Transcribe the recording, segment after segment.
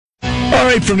All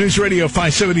right, from News Radio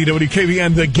 570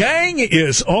 WKBN, the gang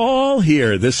is all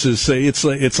here. This is it's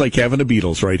like having the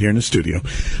Beatles right here in the studio.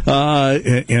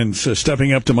 And so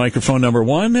stepping up to microphone number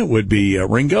one would be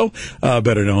Ringo,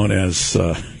 better known as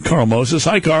Carl Moses.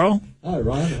 Hi, Carl. Hi,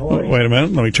 Ron. How are you? Wait a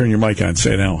minute. Let me turn your mic on.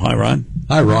 Say it now. Hi, Ron.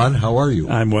 Hi, Ron. How are you?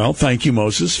 I'm well. Thank you,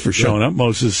 Moses, for showing up.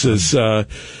 Moses is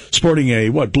sporting a,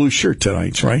 blue shirt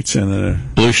tonight, right?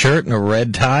 And blue shirt and a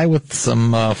red tie with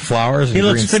some flowers and he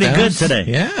green looks pretty stems. good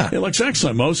today. Yeah. it looks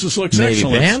excellent. Moses looks Navy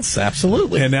excellent. pants,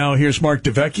 absolutely. And now here's Mark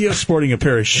DeVecchio sporting a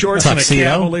pair of shorts and a Tuxedo.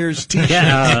 Cavaliers t-shirt.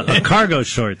 Yeah, cargo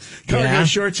shorts. Cargo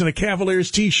shorts and a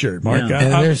Cavaliers t-shirt. Mark, Yeah.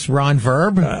 And there's Ron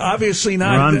Verb. obviously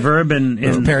not. Ron Verb and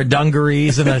a pair of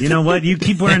dungarees and a... you know what? You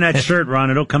keep wearing that shirt,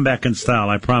 Ron. It'll come back in style.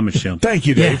 I promise you. Thank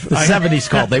you, Yeah, Dave. the 70s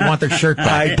called. They want their shirt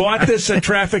back. I bought this at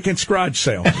Traffic and Garage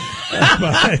Sale.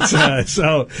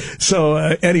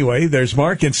 Anyway, there's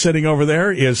Mark, and sitting over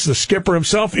there is the skipper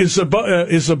himself. Is the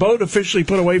boat officially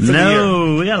put away for the year?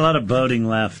 No, we got a lot of boating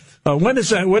left. When does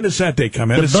that day come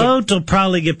in? The boat will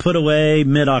probably get put away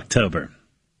mid-October.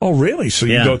 Oh, really? So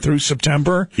you Yeah. go through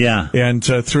September, Yeah. and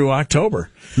through October.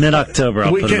 Mid-October,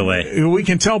 I'll put it away. We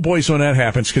can tell Boys when that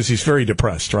happens because he's very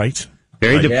depressed, right?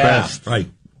 Very depressed. Right.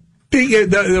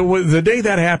 The day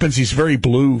that happens, he's very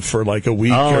blue for like a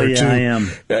week Oh, or yeah, two. I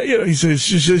am. He's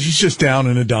just down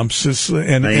in the dumps,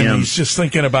 and he's just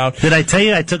thinking about. Did I tell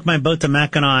you I took my boat to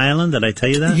Mackinac Island? Did I tell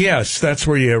you that? Yes, that's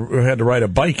where you had to ride a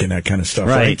bike and that kind of stuff,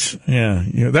 right? Yeah,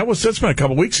 that's been a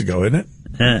couple weeks ago, isn't it?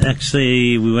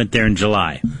 Actually, we went there in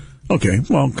July. Okay,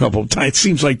 well, it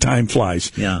seems like time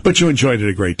flies. Yeah. But you enjoyed it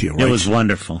a great deal, right? It was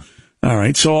wonderful. All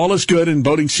right, so all is good, and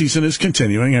boating season is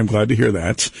continuing. I'm glad to hear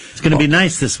that. It's going to be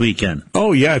nice this weekend.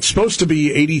 Oh, yeah, it's supposed to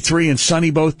be 83 and sunny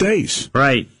both days.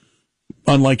 Right.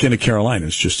 Unlike in the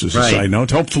Carolinas, just as a side note.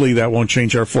 Hopefully that won't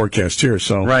change our forecast here.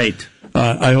 So, Right.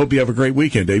 I hope you have a great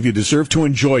weekend, Dave. You deserve to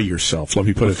enjoy yourself. Let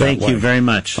me put it that way. Thank you very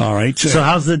much. All right. So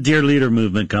how's the Dear Leader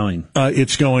movement going?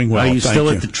 It's going well. Are you Thank still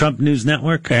you. at the Trump News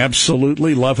Network?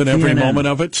 Absolutely. Loving every CNN. moment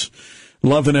of it.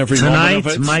 Loving every moment of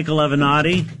Tonight, it. Michael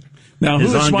Avenatti Now, who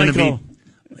is is on going to Michael?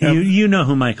 be... You know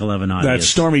who Michael Avenatti That's is.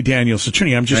 Stormy Daniels'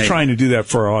 attorney. I'm just Right. trying to do that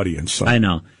for our audience. So. I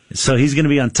know. So he's going to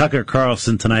be on Tucker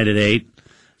Carlson tonight at 8.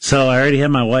 So I already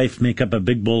had my wife make up a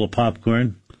big bowl of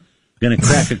popcorn. Going to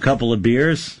crack a couple of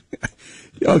beers.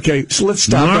 Okay, so let's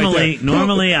stop Normally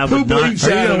right there. I Who would not... believes Are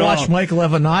you that going at to all? watch Michael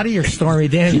Avenatti or Stormy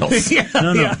Daniels?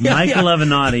 No, Michael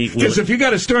Avenatti... Because if you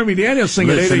got a Stormy Daniels thing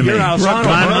at Listen to your me. house, Ron,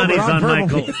 My Ron, money's Ron on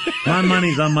Verbal. Michael. My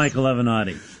money's on Michael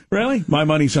Avenatti. really? My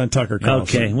money's on Tucker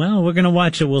Carlson. Okay, well, we're going to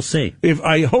watch it. We'll see.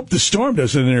 I hope the storm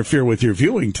doesn't interfere with your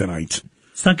viewing tonight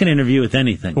It's not going to interview with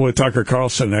anything. with Tucker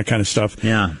Carlson and that kind of stuff.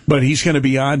 Yeah. But he's going to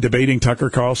be on debating Tucker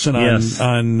Carlson Yes.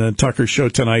 on Tucker's show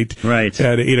tonight Right.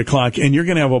 at 8 o'clock. And you're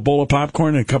going to have a bowl of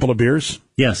popcorn and a couple of beers?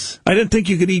 Yes. I didn't think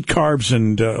you could eat carbs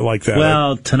and like that.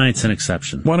 Well, tonight's an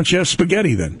exception. Why don't you have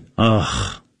spaghetti then?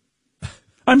 Ugh.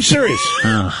 I'm serious.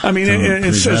 I mean,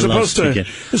 it's I as love opposed to... spaghetti.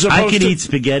 as I opposed could to eat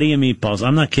spaghetti and meatballs.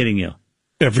 I'm not kidding you.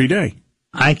 every day.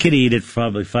 I could eat it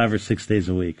probably 5 or 6 days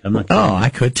a week. I'm not kidding. Oh, I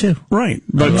could too. Right.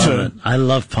 I But love it. I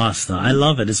love pasta. I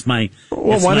love it. It's my.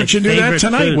 well, why don't you do that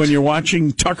tonight when you're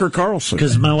watching Tucker Carlson?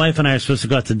 Because my wife and I are supposed to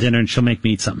go out to dinner, and she'll make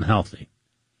me eat something healthy,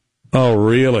 Oh,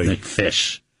 really? like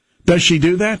fish. Does she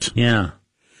do that? Yeah.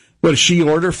 What, does she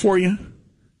order for you?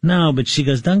 No, but she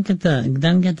goes, don't get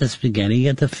the spaghetti.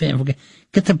 Get the fish.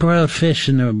 Get the broiled fish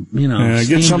and the Get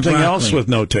steamed something broccoli. else with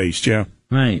no taste, yeah.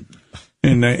 Right.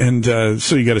 And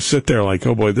so you got to sit there like,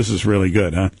 oh boy, this is really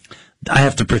good, huh? I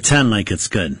have to pretend like it's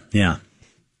good. Yeah.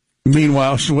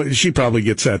 Meanwhile, she probably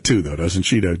gets that too, though, doesn't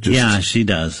she? Yeah, she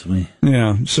does.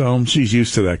 Yeah, so she's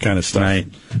used to that kind of stuff. Right.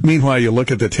 Meanwhile, you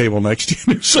look at the table next to you,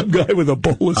 and there's some guy with a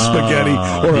bowl of spaghetti.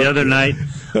 The other night,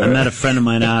 I met a friend of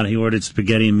mine out. He ordered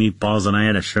spaghetti and meatballs, and I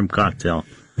had a shrimp cocktail.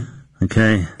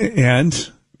 Okay.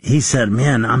 And? He said,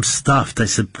 man, I'm stuffed. I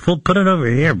said, put it over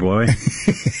here, boy.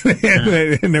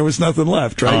 And there was nothing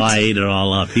left, right? Oh, I ate it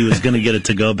all up. He was going to get a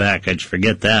to-go package.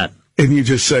 Forget that. And you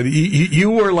just said, you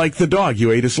were like the dog.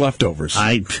 You ate his leftovers.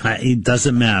 It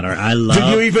doesn't matter. I love...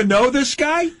 Did you even know this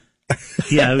guy?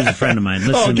 Yeah, he was a friend of mine.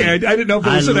 Listen to Okay, me. I didn't know if it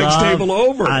was the next table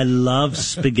over. I love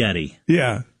spaghetti.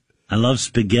 Yeah. I love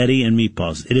spaghetti and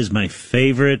meatballs. It is my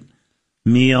favorite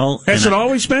meal. Has it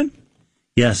always been?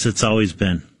 Yes, it's always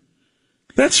been.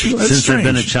 That's Since strange. I've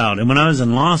been a child. And when I was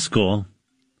in law school...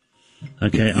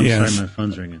 Okay, I'm Yes. sorry, my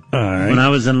phone's ringing. All right. When I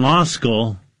was in law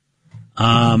school,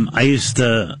 I used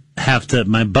to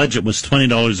my budget was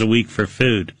 $20 a week for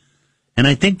food. And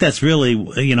I think that's really,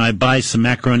 I buy some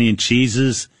macaroni and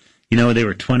cheeses. They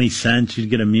were 20 cents. You'd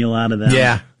get a meal out of them.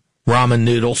 Yeah. Ramen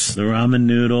noodles. The ramen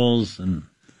noodles. And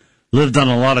Lived on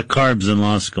a lot of carbs in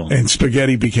law school. And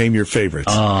spaghetti became your favorite.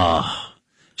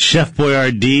 Chef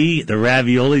Boyardee, the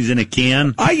raviolis in a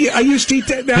can. I used to eat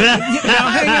that. Now,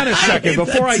 hang on a second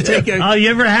before I take it. Oh, you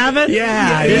ever have it?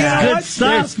 Yeah, You know yeah. what? Good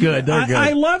stuff. It's good. They're good.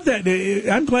 I love that.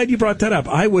 I'm glad you brought that up.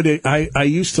 I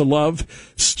used to love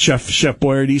Chef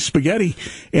Boyardee spaghetti,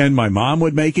 and my mom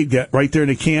would make it get right there in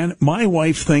a can. My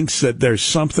wife thinks that there's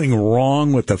something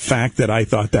wrong with the fact that I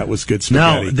thought that was good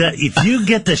spaghetti. No, if you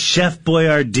get the Chef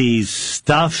Boyardee's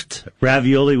stuffed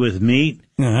ravioli with meat,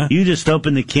 you just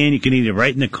open the can. You can eat it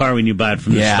right in the car when you buy it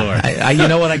from the store. You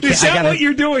know what? Is that what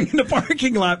you're doing in the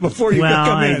parking lot before you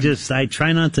come in? I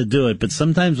try not to do it, but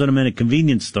sometimes when I'm in a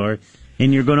convenience store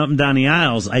and you're going up and down the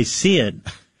aisles, I see it,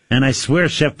 and I swear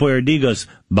Chef Boyardee goes,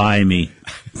 buy me.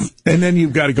 And then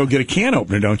you've got to go get a can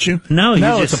opener, don't you? No,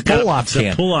 it's a pull-off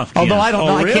can. Although I don't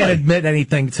know, really? I can't admit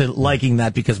anything to liking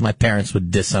that because my parents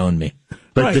would disown me.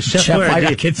 But Right. the Chef Chef, I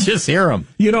Boyardee, can just hear him.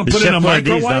 You don't the put it in Chef a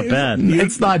Boyardee's microwave? not bad.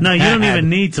 It's not No, you don't bad. even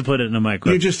need to put it in a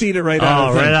microwave. You just eat it right out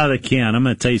of the right thing. out of the can. I'm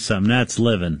going to tell you something. That's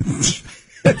living.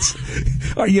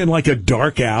 Are you in like a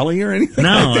dark alley or anything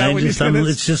No, like that? when you do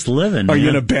this? it's just living. Are you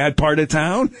in man. a bad part of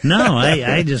town? No,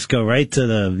 I just go right to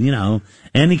the,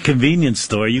 any convenience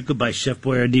store. You could buy Chef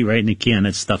Boyardee right in the can.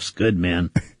 That stuff's good, man.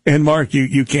 And Mark,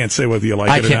 you can't say whether you like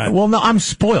I it or can't. not. Well, no, I'm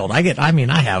spoiled. I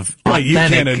have Right, you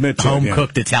can't authentic admit to it, home yeah.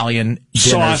 cooked Italian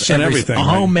Sauce dinners and every- everything, right?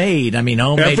 homemade.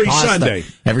 homemade Every pasta. Sunday.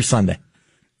 Every Sunday.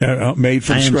 Made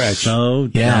from I am scratch. so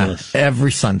Yeah, jealous.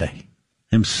 every Sunday.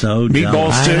 I'm so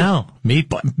Meatballs jealous. too? I know.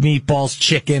 Meatballs,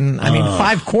 chicken.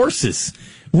 5 courses.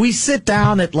 We sit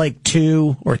down at like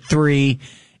 2 or 3,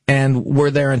 and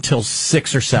we're there until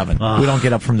 6 or 7. We don't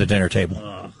get up from the dinner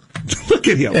table. Look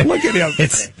at him. Look at him.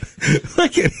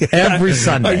 Look at him. Every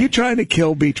Sunday. Are you trying to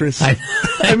kill Beatrice?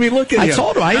 I mean, look at I him.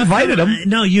 told him. I invited him.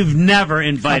 No, you've never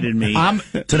invited me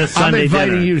to the I'm Sunday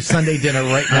inviting dinner. you to Sunday dinner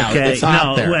right now. Okay, It's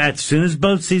out there. as soon as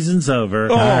boat season's over,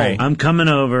 All right. I'm coming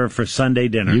over for Sunday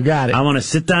dinner. You got it. I want to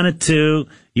sit down at 2.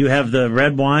 You have the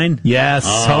red wine? Yes,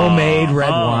 homemade red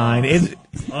wine.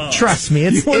 Trust me,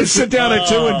 You want to sit down at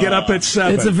 2 and get up at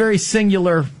 7. it's a very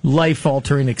singular,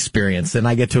 life-altering experience, and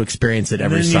I get to experience it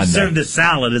every And then Sunday. you serve the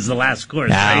salad as the last course,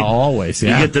 Yeah, right? always, You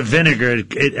yeah. get the vinegar.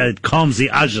 It calms the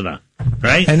agita,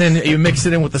 right? And then you mix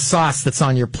it in with the sauce that's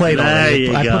on your plate There already.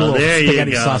 you I go. put a little There you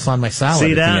spaghetti go. sauce on my salad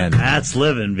See at that? the end. That's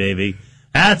living, baby.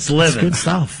 That's It's living. good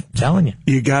stuff. I'm telling you.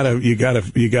 You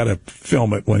gotta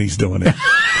film it when he's doing it.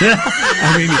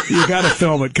 I mean, you gotta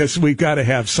film it because we've got to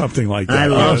have something like that. I You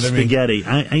know love what I mean?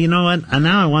 spaghetti. You know what?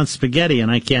 Now I want spaghetti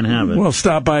and I can't have it. Well,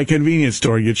 stop by a convenience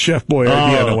store, get Chef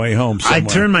Boyardee on the way home somewhere. I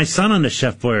turned my son on to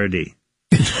Chef Boyardee.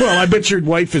 Well, I bet your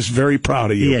wife is very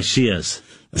proud of you. Yes, she is.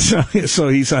 So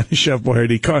he's on Chef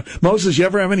Boyardee car. Moses, you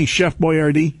ever have any Chef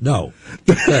Boyardee? No.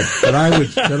 But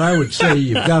I would say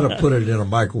you've got to put it in a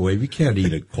microwave. You can't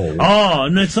eat it cold. Oh,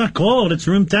 no, it's not cold. It's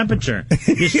room temperature.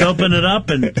 You just open it up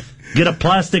and get a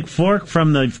plastic fork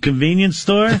from the convenience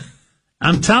store.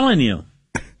 I'm telling you.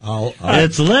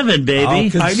 It's living, baby. I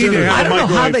need to have I a don't know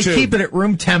how microwave, they too. keep it at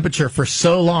room temperature for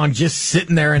so long, just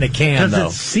sitting there in a can, Because though.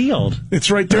 it's sealed. It's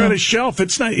right there on a shelf.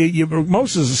 It's not.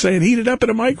 Moses is saying heat it up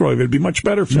in a microwave. It'd be much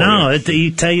better for No, you.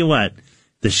 you tell you what.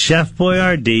 The Chef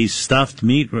Boyardee stuffed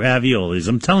meat raviolis.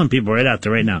 I'm telling people right out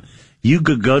there right now. You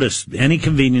could go to any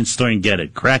convenience store and get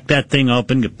it. Crack that thing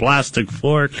open, get a plastic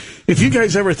fork. If you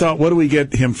guys ever thought, what do we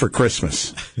get him for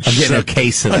Christmas? I'm getting a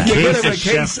case of that. Get Case him a of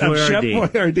case Chef of Chef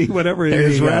Boyardee. Boyardee, whatever it There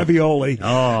is, you go. ravioli.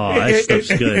 Oh, that stuff's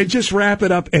good. And just wrap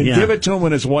it up and Yeah. give it to him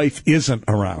when his wife isn't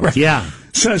around. Yeah.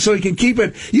 So he can keep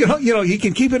it, you know, he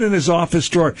can keep it in his office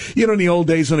drawer. You know, in the old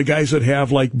days when the guys would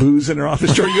have like booze in their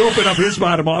office drawer, you open up his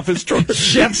bottom office drawer.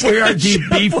 Chef Boyardee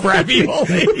beef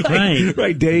ravioli.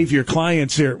 Right, Dave, your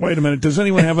client's here. Wait a minute, does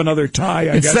anyone have another tie?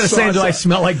 Instead of saying, do I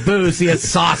smell like booze, he has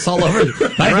sauce all over.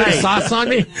 I Right. get sauce on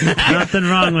me? Nothing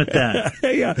wrong with that.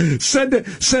 Yeah, send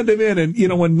him in, and you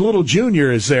know when little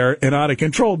Junior is there and out of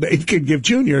control, Dave can give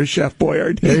Junior a Chef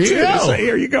Boyardee. There you too. go. Say,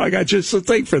 here you go. I got just a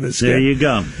thing for this. There kid. you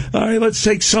go. All right, let's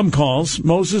take some calls.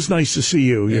 Moses, nice to see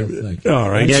you. thank you. All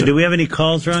right. Yeah, so- do we have any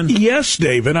calls, Ron? Yes,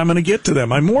 David, I'm going to get to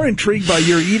them. I'm more intrigued by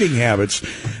your eating habits.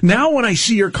 Now when I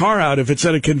see your car out, if it's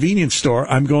at a convenience store,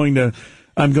 I'm going to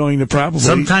probably...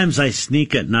 Sometimes I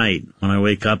sneak at night when I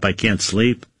wake up. I can't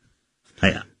sleep.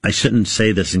 I shouldn't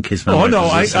say this in case my Oh, wife no,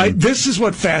 is listening. this is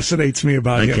what fascinates me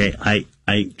about you. Okay,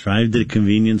 I drive to the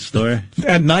convenience store.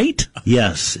 At night,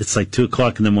 Yes, it's like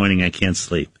 2:00 in the morning. I can't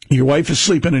sleep. your wife is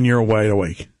sleeping and you're wide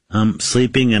awake. I'm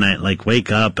sleeping and I like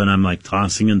wake up and I'm like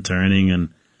tossing and turning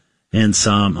and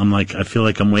so I'm like, I feel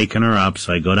like I'm waking her up.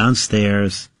 So I go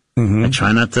downstairs. I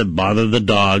try not to bother the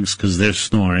dogs because they're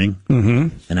snoring.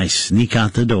 And I sneak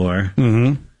out the door.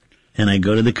 And and I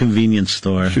go to the convenience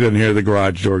store. She doesn't hear the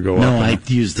garage door go up. No, I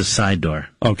use the side door.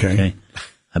 Okay.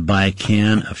 I buy a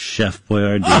can of Chef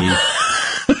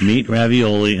Boyardee, meat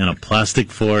ravioli, and a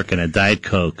plastic fork and a Diet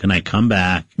Coke, and I come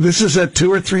back. This is at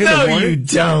 2 or 3 in the morning? No, you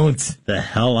don't. The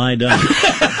hell I don't.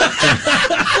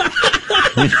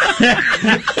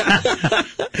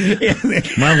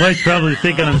 My wife's probably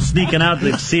thinking I'm sneaking out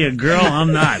to see a girl.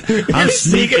 I'm not. I'm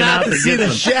sneaking out to see get the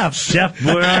some chef. Chef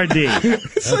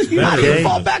Boyardee. So you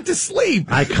fall back to sleep.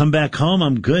 I come back home.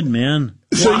 I'm good, man.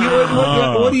 So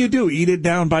what do you do? Eat it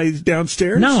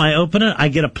downstairs? No, I open it. I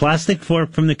get a plastic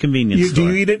fork from the convenience store.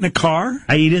 Do you eat it in a car?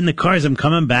 I eat it in the car as I'm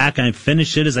coming back. I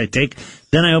finish it as I take.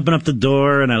 Then I open up the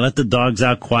door and I let the dogs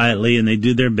out quietly and they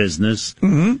do their business.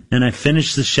 Mm-hmm. And I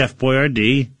finish the Chef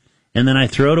Boyardee. And then I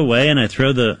throw it away and I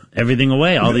throw everything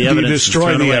away. All the evidence. You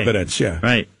destroy the away. evidence, yeah.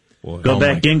 Right. Boy, go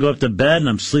back in, go up to bed, and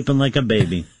I'm sleeping like a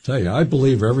baby. Tell you, I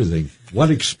believe everything. What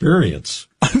experience.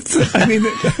 I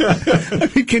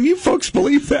mean, can you folks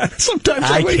believe that? Sometimes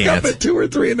I wake up at 2 or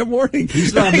 3 in the morning.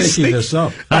 He's not making this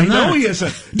up. I know he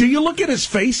isn't. Do you look at his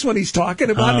face when he's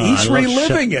talking about it? He's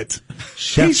reliving it.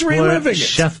 He's reliving it.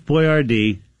 Chef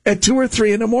Boyardee. At 2 or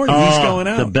 3 in the morning, he's going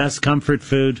out. The best comfort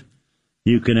food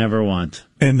you can ever want.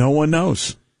 And no one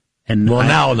knows. And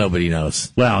now nobody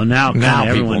knows. Well, now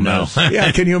everyone knows.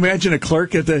 Yeah, can you imagine a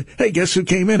clerk at hey, guess who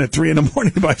came in at 3 in the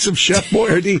morning to buy some Chef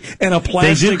Boyardee and a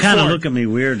plastic fork? They do kind of look at me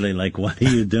weirdly, like, what are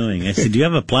you doing? I said, do you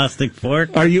have a plastic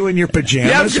fork? Are you in your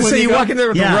pajamas? Yeah, I was going to say, you walk in there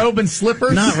with a robe and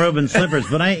slippers? Not robe and slippers,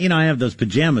 but I have those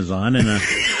pajamas on and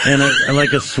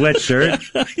like a sweatshirt.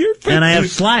 And I have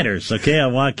sliders, okay? I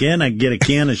walk in, I get a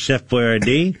can of Chef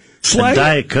Boyardee, a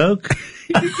Diet Coke.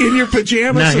 In your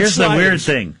pajamas? Now, here's the weird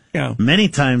thing. Yeah. Many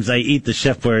times I eat the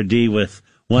Chef Boyardee with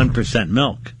 1%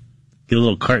 milk. Get a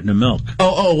little carton of milk.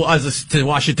 To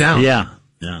wash it down. Yeah.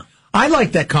 I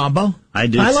like that combo. I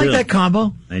do, I too. like that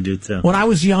combo. I do, too. When I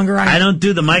was younger, I don't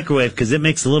do the microwave because it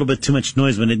makes a little bit too much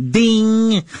noise when it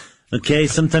ding. Okay,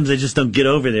 sometimes I just don't get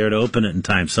over there to open it in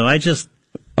time. So I just,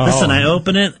 listen, I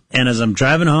open it, and as I'm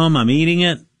driving home, I'm eating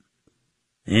it.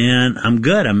 And I'm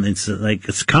good.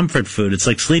 It's comfort food. It's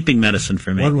like sleeping medicine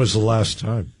for me. When was the last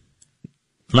time?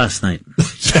 Last night.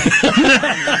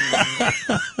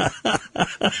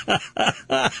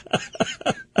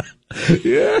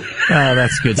 Yeah. Oh,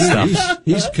 that's good stuff.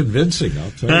 He's convincing,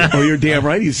 I'll tell you. Oh, you're damn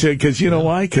right. He said, because you know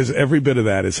why? Because every bit of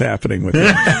that is happening with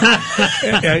him.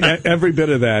 Every bit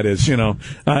of that is,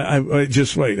 I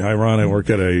just wait. Ron, I work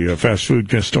at a fast food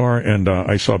store, and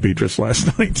I saw Beatrice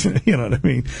last night. You know what I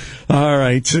mean? All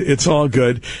right. It's all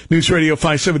good. News Radio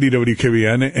 570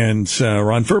 WKBN and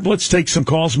Ron Ferb. Let's take some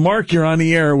calls. Mark, you're on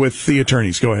the air with the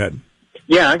attorneys. Go ahead.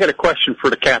 Yeah, I got a question for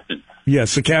the captain.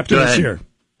 Yes, the captain is here.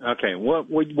 Okay,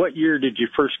 what year did you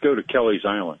first go to Kelly's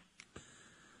Island?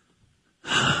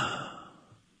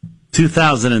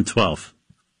 2012.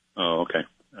 Oh, okay.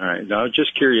 All right. Now, I was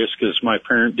just curious because my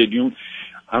parent,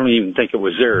 I don't even think it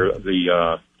was there,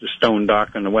 the Stone Dock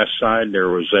on the west side, there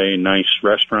was a nice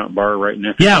restaurant bar right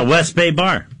next to it. Yeah, West Bay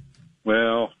Bar.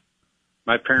 Well,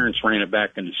 my parents ran it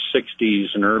back in the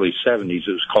 60s and early 70s.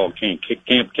 It was called Camp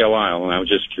Kell Isle, and I was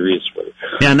just curious.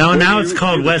 Now it's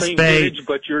called West Bay. Vintage,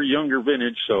 but you're younger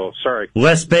vintage, so sorry.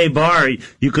 West Bay Bar.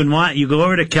 You go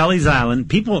over to Kelly's Island.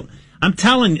 People, I'm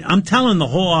telling the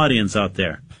whole audience out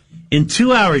there, in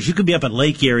 2 hours you could be up at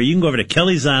Lake Erie. You can go over to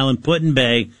Kelly's Island, Put-in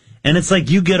Bay, and it's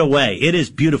like you get away. It is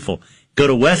beautiful. Go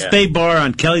to West Bay Bar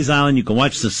on Kelly's Island. You can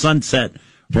watch the sunset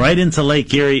right into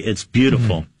Lake Erie. It's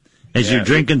beautiful. As you're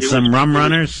drinking some rum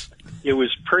runners. It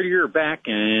was prettier back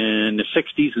in the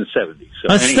 60s and 70s.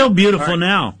 So it's still beautiful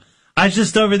now. I was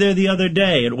just over there the other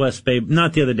day at West Bay,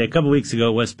 not the other day, a couple weeks ago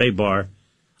at West Bay Bar.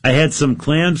 I had some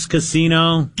clams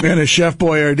casino. And a Chef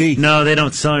Boyardee. No, they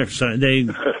don't sell it.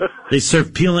 They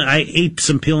serve peel. I ate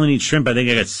some peel and eat shrimp. I think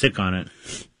I got sick on it.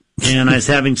 And I was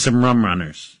having some rum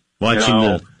runners.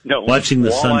 Watching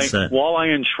the sunset.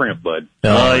 Walleye and shrimp, bud.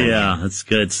 Oh, yeah. That's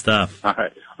good stuff. All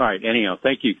right. Anyhow,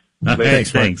 thank you.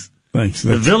 Thanks.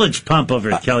 The Village Pump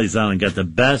over at Kelly's Island got the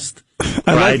best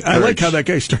I like how that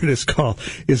guy started his call.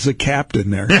 Is the captain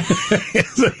there?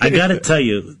 I got to tell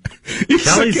you,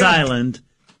 Kelly's Island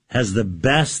has the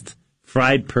best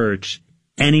fried perch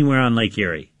anywhere on Lake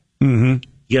Erie. Mm-hmm.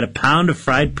 You get a pound of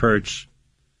fried perch,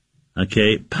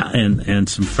 okay, and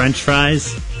some French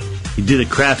fries. You do the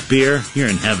craft beer, you're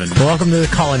in heaven. Welcome to the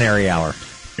Culinary Hour.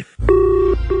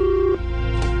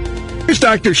 Here's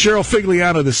Dr. Cheryl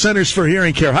Figliano, the Centers for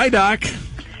Hearing Care. Hi, Doc.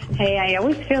 Hey, I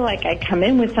always feel like I come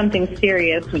in with something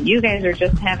serious when you guys are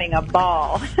just having a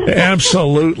ball.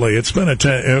 Absolutely. It's been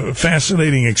a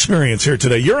fascinating experience here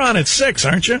today. You're on at 6,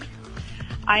 aren't you?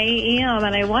 I am,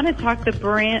 and I want to talk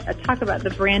about the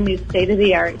brand new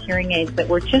state-of-the-art hearing aids that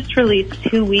were just released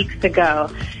 2 weeks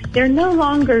ago. They're no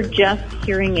longer just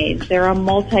hearing aids. They're a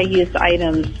multi-use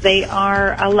items. They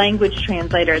are a language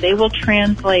translator. They will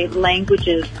translate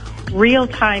languages real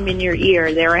time in your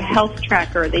ear. They're a health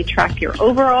tracker. They track your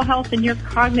overall health and your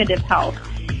cognitive health.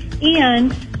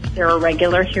 And they're a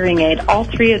regular hearing aid. All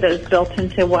three of those built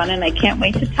into one, and I can't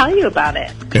wait to tell you about it.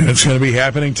 And it's going to be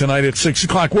happening tonight at 6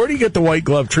 o'clock. Where do you get the white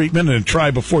glove treatment and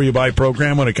try before you buy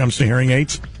program when it comes to hearing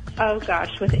aids? Oh,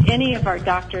 gosh, with any of our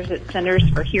doctors at Centers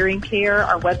for Hearing Care.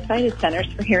 Our website is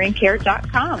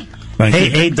centersforhearingcare.com.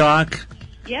 Hey, Doc.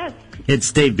 Yes.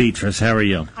 It's Dave Beatrice. How are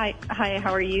you? Hi,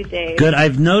 how are you, Dave? Good.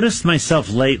 I've noticed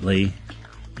myself lately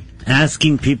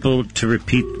asking people to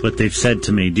repeat what they've said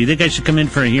to me. Do you think I should come in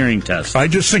for a hearing test? I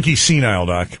just think he's senile,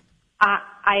 Doc.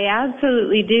 I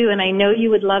absolutely do, and I know you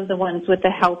would love the ones with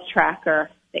the health tracker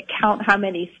that count how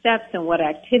many steps and what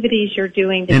activities you're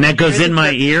doing. And that goes in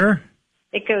my ear?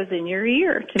 It goes in your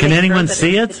ear. Can anyone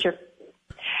see it?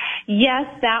 Yes,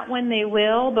 that one they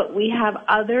will, but we have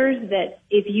others that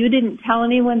if you didn't tell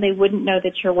anyone, they wouldn't know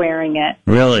that you're wearing it.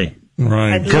 Really?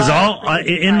 Right. Because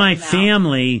in my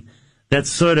family, that's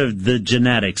sort of the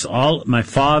genetics. All my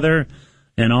father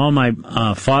and all my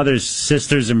father's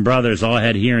sisters and brothers all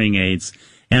had hearing aids,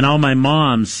 and all my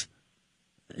moms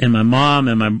and my mom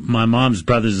and my mom's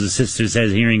brothers and sisters had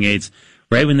hearing aids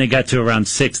right when they got to around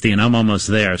 60, and I'm almost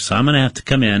there. So I'm going to have to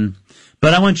come in,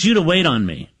 but I want you to wait on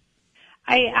me.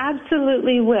 I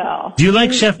absolutely will. Do you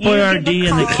like Chef Boyardee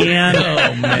in the can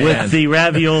with the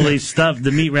ravioli stuff,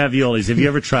 the meat raviolis? Have you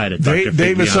ever tried it, Dr.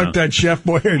 Davis looked at Chef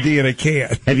Boyardee in a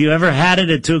can. Have you ever had it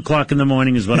at 2 o'clock in the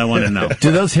morning is what I want to know.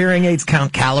 Do those hearing aids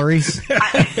count calories?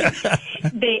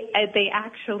 They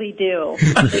actually do.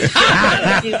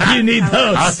 You need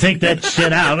those. I'll take that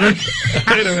shit out.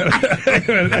 Wait a minute.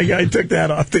 I took that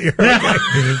off the air.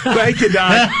 Thank you,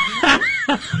 Doc.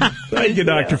 Thank you,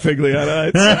 Dr.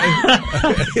 Figliano.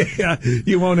 Yeah,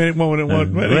 you won't. Well,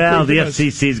 the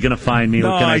FCC is going to find me.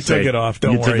 No, what can I took say? it off.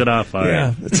 Don't worry. You took it off. All right.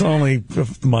 Yeah, it's only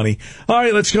money. All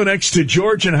right, let's go next to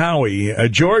George and Howie.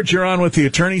 George, you're on with the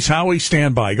attorneys. Howie,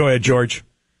 stand by. Go ahead, George.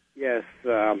 Yes.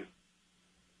 Well,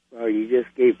 you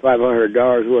just gave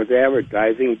 $500 worth of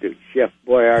advertising to Chef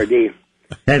Boyardee.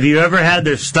 Have you ever had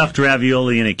their stuffed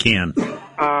ravioli in a can?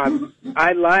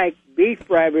 I like beef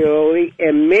ravioli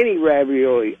and mini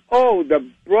ravioli. Oh, the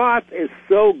broth is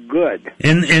so good.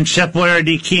 In Chef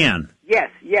Boyardee can? Yes.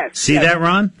 See that,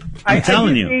 Ron? I'm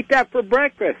telling you. I eat that for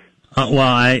breakfast. Well,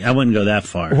 I wouldn't go that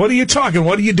far. What are you talking?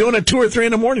 What are you doing at 2 or 3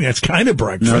 in the morning? That's kind of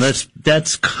breakfast. No,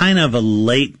 that's kind of a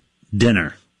late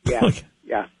dinner. Yeah.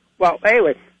 Yeah. Well,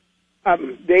 anyway,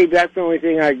 Dave, that's the only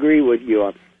thing I agree with you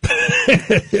on.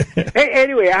 Hey,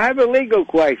 anyway, I have a legal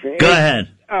question. Go ahead.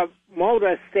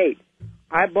 Moda State.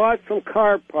 I bought some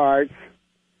car parts.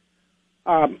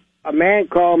 A man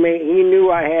called me. He knew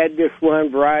I had this one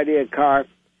variety of car,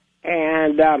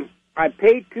 and I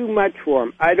paid too much for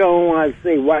them. I don't want to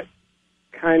say what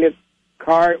kind of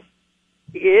car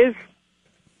is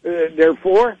they're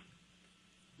for,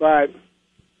 but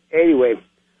anyway,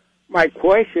 my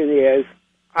question is,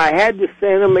 I had to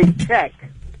send him a check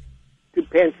to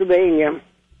Pennsylvania.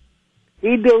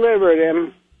 He delivered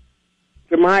them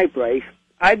to my place.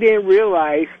 I didn't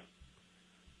realize,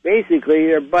 basically,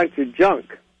 they're a bunch of junk.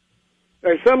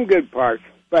 There's some good parts,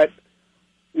 but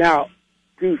now,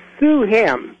 to sue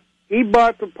him, he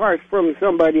bought the parts from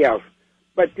somebody else,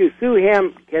 but to sue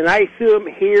him, can I sue him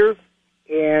here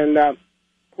in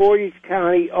Portage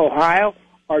County, Ohio,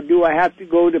 or do I have to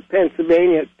go to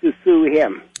Pennsylvania to sue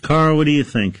him? Carl, what do you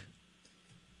think?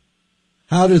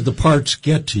 How did the parts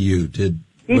get to you?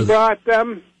 He brought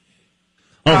them.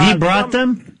 Oh, he brought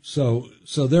them? So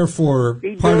therefore,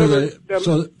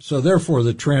 therefore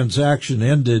the transaction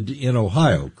ended in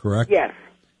Ohio, correct? Yes.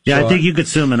 Yeah, So I think you could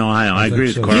sue him in Ohio. I agree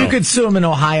with so. Carl. You could sue him in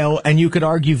Ohio, and you could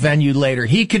argue venue later.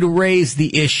 He could raise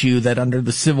the issue that under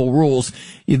the civil rules,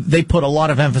 they put a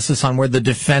lot of emphasis on where the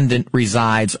defendant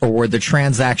resides or where the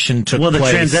transaction took place. Well,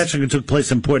 the transaction took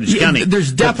place in Portage County.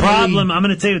 There's definitely... The problem, I'm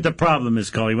going to tell you what the problem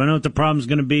is, Carl. You want to know what the problem's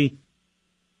going to be?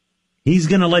 He's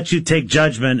going to let you take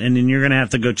judgment, and then you're going to have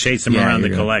to go chase him around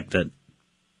to collect it.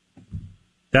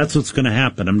 That's what's going to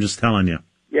happen. I'm just telling you.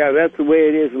 Yeah, that's the way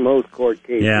it is in most court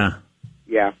cases. Yeah.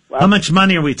 Yeah. Well, how much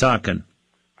money are we talking?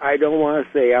 I don't want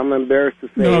to say. I'm embarrassed to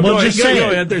say. No, well, just say go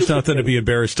it. ahead. There's nothing to be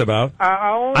embarrassed about.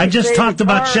 I just talked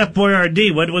about Chef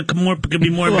Boyardee. What could be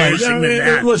more embarrassing than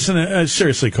that? Listen,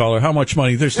 seriously, caller, how much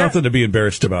money? There's nothing to be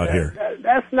embarrassed about here.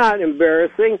 That's not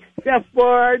embarrassing. Chef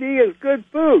Boyardee is good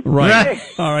food. Right.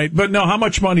 All right. But no, how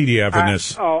much money do you have in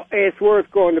this? It's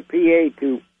worth going to PA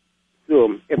to do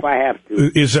them if I have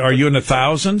to. Are you in the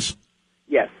thousands?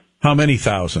 Yes. How many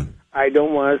thousand? I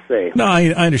don't want to say. No, I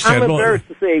understand. I'm embarrassed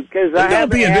to say because I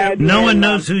haven't had. No one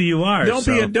knows who you are.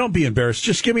 Don't be embarrassed.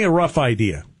 Just give me a rough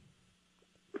idea.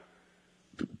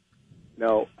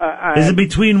 No. Is it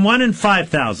between 1 and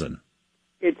 5,000?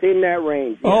 It's in that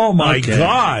range. Yeah. Oh my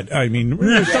God! I mean,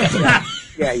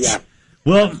 yeah.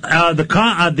 Well,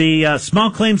 the small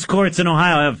claims courts in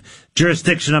Ohio have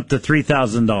jurisdiction up to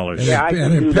 $3,000. Yeah, I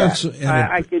can do that.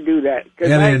 I could do that.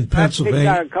 And in Pennsylvania, I've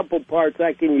picked out a couple parts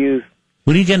I can use.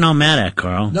 What are you getting all mad at,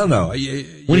 Carl? No. What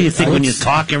do you think when you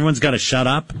talk, everyone's got to shut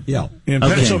up? Yeah. In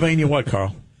Pennsylvania, what,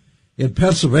 Carl? In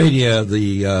Pennsylvania,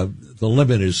 the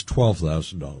limit is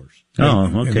 $12,000.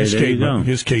 Oh, okay. There you go.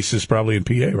 His case is probably in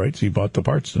PA, right? So he bought the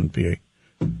parts in PA,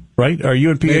 right? Are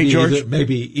you in PA, George?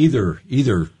 Maybe either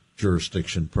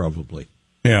jurisdiction, probably.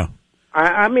 Yeah.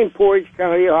 I'm in Portage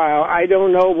County, Ohio. I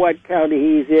don't know what county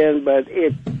he's in, but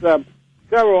it's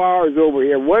several hours over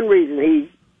here. One reason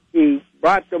he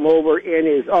brought them over in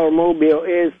his automobile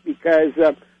is because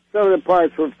some of the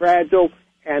parts were fragile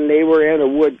and they were in a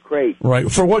wood crate. Right.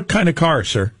 For what kind of car,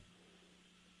 sir?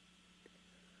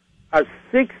 A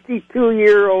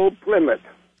 62-year-old Plymouth.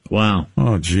 Wow.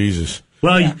 Oh, Jesus.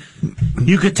 Well,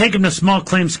 you could take him to small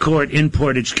claims court in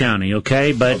Portage County,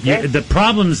 okay? But the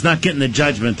problem is not getting the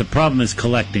judgment. The problem is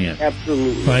collecting it.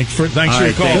 Absolutely. Thanks for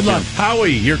your call. Good luck.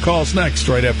 Howie, your call's next,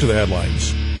 right after the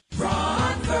headlines.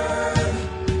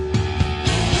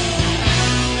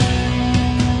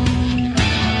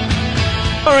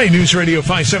 All right, News Radio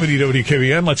 570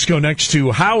 WKBN. Let's go next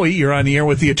to Howie. You're on the air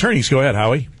with the attorneys. Go ahead,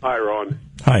 Howie. Hi, Ron.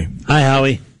 Hi. Hi,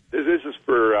 Howie. This is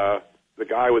for the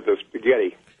guy with the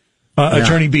spaghetti.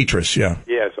 Attorney Beatrice, yeah.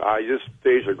 Yes, I just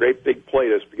finished a great big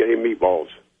plate of spaghetti and meatballs.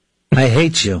 I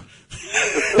hate you.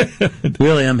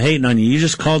 Really, I'm hating on you. You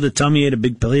just called to tell me you had a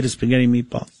big plate of spaghetti and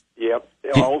meatballs. Yep.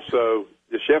 Also,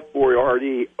 the Chef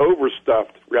Boyardee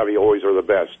overstuffed raviolis are the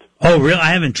best. Oh, really?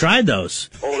 I haven't tried those.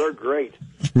 Oh, they're great.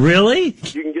 Really?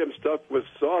 You can get them stuffed with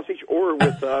sausage or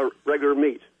with regular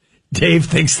meat. Dave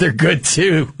thinks they're good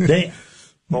too. They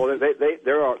are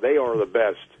the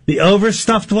best. The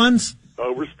overstuffed ones?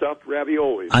 Overstuffed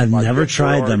raviolis. I've never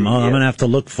tried them. Oh, I'm going to have to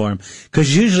look for them.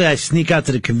 Because usually I sneak out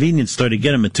to the convenience store to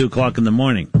get them at 2 o'clock in the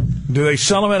morning. Do they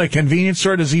sell them at a convenience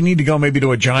store? Does he need to go maybe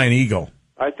to a Giant Eagle?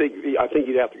 I think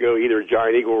you'd have to go either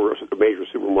Giant Eagle or a major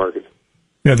supermarket.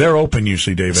 Yeah, they're open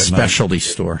usually, David. Specialty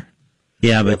store.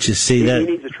 Yeah, but you see that... You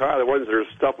need to try the ones that are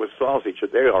stuffed with sausage.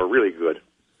 They are really good.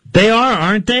 They are,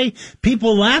 aren't they?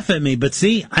 People laugh at me, but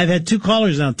see, I've had 2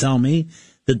 callers now tell me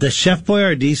that the Chef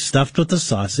Boyardee stuffed with the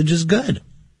sausage is good.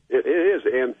 It is,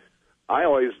 and I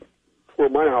always pour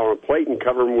mine out on a plate and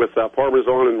cover them with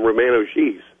Parmesan and Romano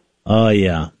cheese. Oh,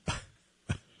 yeah.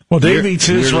 Well, Dave eats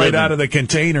his right out of the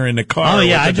container in the car. Oh,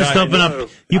 yeah, I just open up.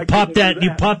 You pop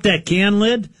that can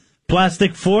lid,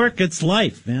 plastic fork, it's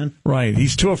life, man. Right.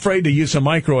 He's too afraid to use a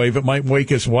microwave. It might wake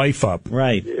his wife up.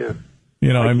 Right. Yeah.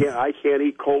 You know, I can't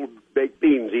eat cold baked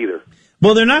beans either.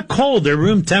 Well, they're not cold. They're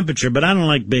room temperature, but I don't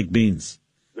like baked beans.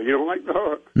 You don't like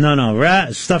that?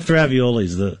 No. Stuffed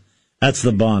raviolis, that's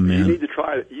the bomb, man. You need to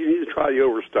try the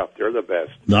overstuffed. They're the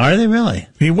best. Are they really?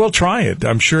 He will try it.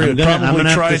 I'm sure he'll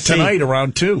probably try it tonight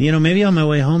around 2. You know, maybe on my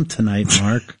way home tonight,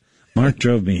 Mark. Mark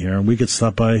drove me here. We could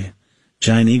stop by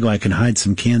Giant Eagle. I can hide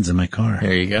some cans in my car.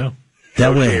 There you go. That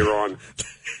Ron.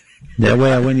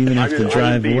 way I wouldn't even have to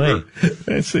drive away.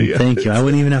 Thank you. I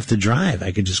wouldn't even have to drive.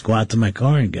 I could just go out to my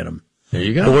car and get them. There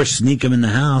you go. Or sneak them in the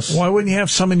house. Why wouldn't you have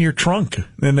some in your trunk?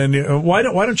 And then why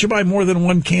don't you buy more than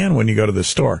 1 can when you go to the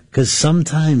store? Because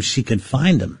sometimes she could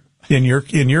find them. In your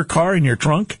car, in your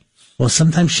trunk? Well,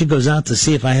 sometimes she goes out to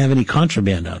see if I have any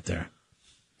contraband out there.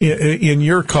 In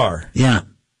your car? Yeah.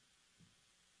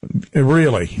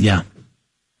 Really? Yeah.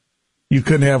 You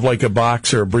couldn't have like a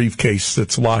box or a briefcase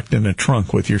that's locked in a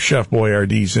trunk with your Chef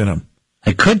Boyardees in them.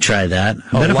 I could try that.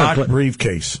 A locked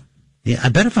briefcase. Yeah, I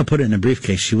bet if I put it in a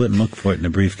briefcase, she wouldn't look for it in a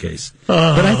briefcase.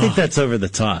 But I think that's over the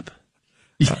top.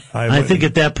 I think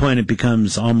at that point it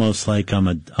becomes almost like I'm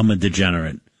a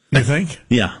degenerate. You think?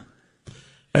 Yeah.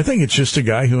 I think it's just a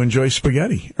guy who enjoys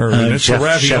spaghetti. Or it's a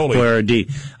ravioli. Chef Boyardee.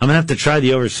 I'm going to have to try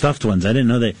the overstuffed ones. I didn't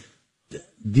know they...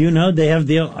 Do you know they have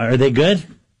the... Are they good?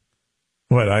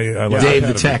 What? Dave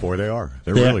the Tech. Boy, they are.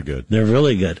 They're really good. They're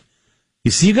really good. You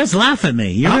see, you guys laugh at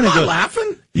me. I'm not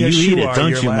laughing. Yes, you eat you it, are. don't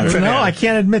You're you, Mark? No, I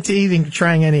can't admit to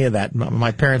trying any of that.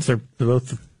 My parents are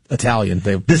both Italian.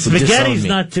 The spaghetti's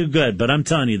not too good, but I'm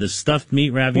telling you, the stuffed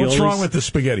meat raviolis. What's wrong with the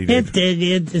spaghetti, Dave?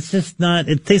 It's just not.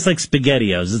 It tastes like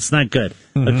SpaghettiOs. It's not good.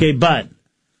 Mm-hmm. Okay, but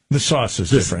the sauce is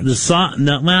different. The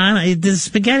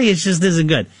spaghetti just isn't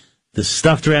good. The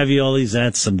stuffed raviolis,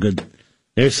 that's some good.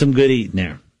 There's some good eating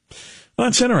there. Well,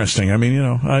 that's interesting. I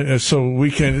mean,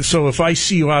 so if I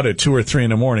see you out at 2 or 3 in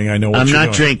the morning, I know what I'm you're not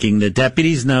doing. drinking. The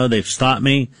deputies know. They've stopped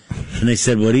me, and they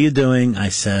said, "What are you doing?" I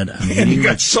said, "I'm And eating." you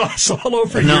got sauce all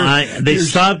over They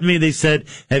stopped me. They said,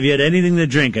 "Have you had anything to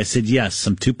drink?" I said, "Yes,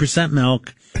 some 2%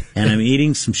 milk, and I'm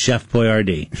eating some Chef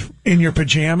Boyardee." In your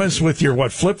pajamas with your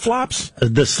flip flops?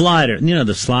 The slider,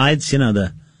 the slides,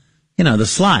 the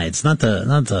slides, not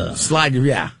the Slide,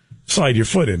 yeah. Slide your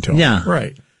foot into them. Yeah.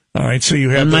 Right. All right, so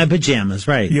you have in my pajamas,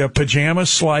 right? You have pajamas,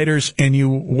 sliders, and you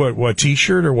what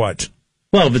T-shirt or what?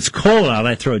 Well, if it's cold out,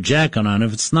 I throw a jacket on.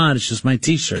 If it's not, it's just my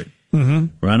T-shirt. Mm-hmm.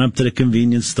 Run up to the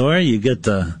convenience store. You get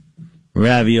the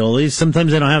raviolis.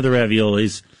 Sometimes I don't have the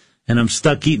raviolis, and I'm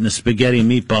stuck eating the spaghetti and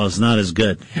meatballs. Not as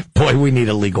good. Boy, we need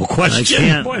a legal question. I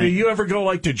can't. Boy, do you ever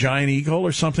go to Giant Eagle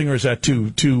or something, or is that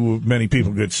too many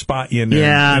people could spot you in there?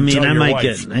 Yeah, and tell I your might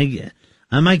wife?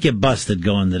 I might get busted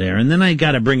going to there, and then I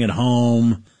got to bring it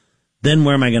home. Then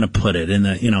where am I going to put it? In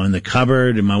the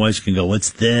cupboard, and my wife's going to go, "What's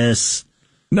this?"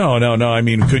 No. I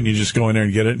mean, couldn't you just go in there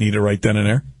and get it and eat it right then and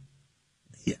there?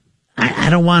 I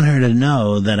don't want her to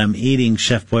know that I'm eating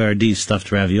Chef Boyardee's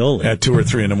stuffed ravioli. At 2 or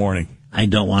 3 in the morning. I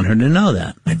don't want her to know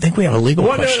that. I think we have a legal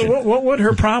question. What would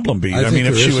her problem be? I mean,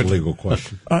 if she would a legal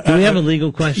question. Do we have a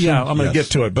legal question? Yeah, I'm going to get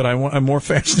to it, but I'm more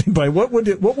fascinated by what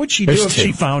would she do if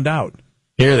she found out?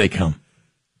 Here they come.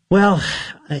 Well,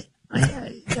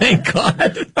 Thank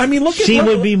God. I mean, she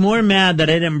would be more mad that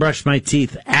I didn't brush my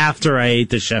teeth after I ate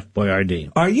the Chef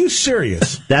Boyardee. Are you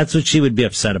serious? That's what she would be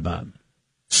upset about.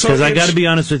 So Because I got to be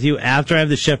honest with you, after I have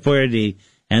the Chef Boyardee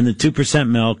and the 2%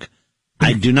 milk,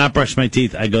 I do not brush my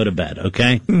teeth. I go to bed.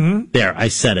 Okay. Mm-hmm. There, I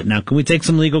said it. Now, can we take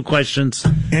some legal questions?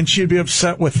 And she'd be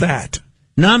upset with that.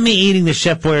 Not me eating the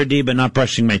Chef Boyardee, but not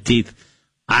brushing my teeth.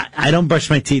 I don't brush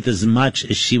my teeth as much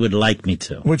as she would like me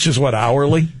to. Which is what,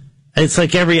 hourly? It's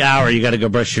like every hour you got to go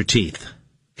brush your teeth.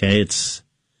 Okay,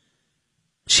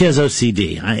 she has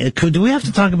OCD. Do we have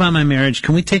to talk about my marriage?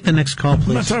 Can we take the next call, please?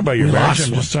 I'm not talking about your marriage.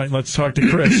 I'm just talking, let's talk to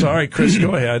Chris. All right, Chris,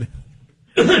 go ahead.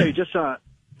 Hey, just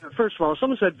first of all,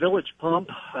 someone said Village Pump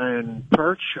and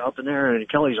Perch up in there in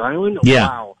Kelly's Island. Yeah.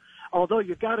 Wow. Although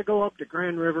you got to go up to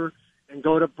Grand River and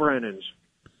go to Brennan's.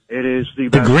 It is the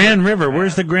The best. Grand River.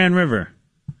 Where's the Grand River?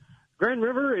 Grand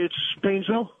River, it's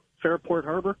Painesville, Fairport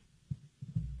Harbor.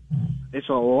 It's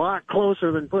a lot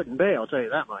closer than Put in Bay, I'll tell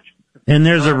you that much. And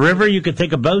there's a river you could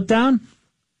take a boat down?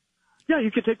 Yeah,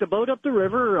 you could take the boat up the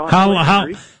river.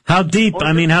 How deep? Or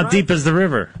I mean, how just deep is the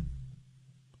river?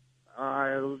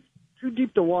 Too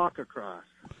deep to walk across.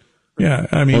 Yeah,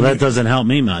 I mean, Well, that doesn't help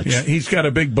me much. yeah, he's got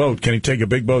a big boat. Can he take a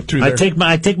big boat through I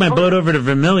there? take my boat over to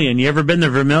Vermilion. You ever been to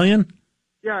Vermilion?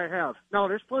 Yeah, I have. No,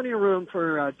 there's plenty of room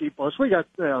for deep boats. We got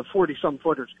 40-some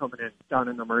footers coming in down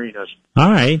in the marinas. All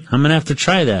right, I'm gonna have to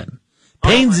try that. Oh,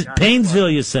 my God.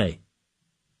 Painesville, you say?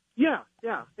 Yeah.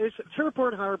 It's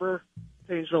Fairport Harbor,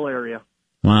 Painesville area.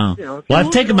 Wow. You know, if Well, you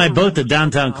I've taken my look boat to around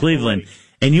downtown the Cleveland, lake.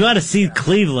 and you ought to see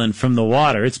Cleveland from the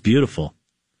water. It's beautiful.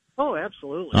 Oh,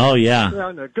 absolutely. Oh, yeah.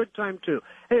 And a good time, too.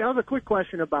 Hey, I have a quick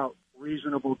question about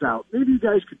reasonable doubt. Maybe you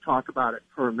guys could talk about it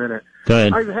for a minute. Go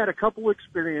ahead. I've had a couple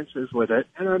experiences with it,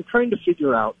 and I'm trying to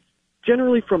figure out,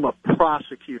 generally from a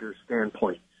prosecutor's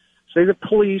standpoint, say the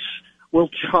police will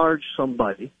charge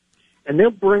somebody, and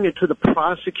they'll bring it to the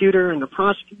prosecutor, and the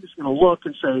prosecutor's going to look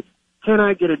and say, can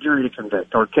I get a jury to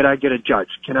convict, or can I get a judge?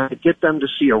 Can I get them to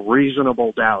see a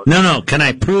reasonable doubt? No. Can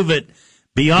I prove it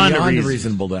beyond a reason?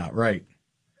 reasonable doubt, right?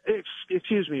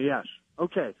 Excuse me, yes.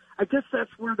 Okay. I guess that's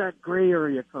where that gray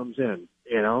area comes in,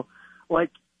 you know?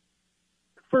 Like,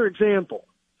 for example,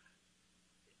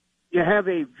 you have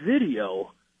a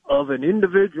video of an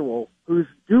individual who's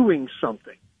doing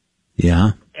something.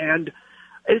 Yeah. And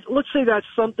let's say that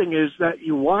something is that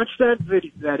you watch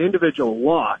that individual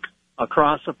walk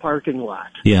across a parking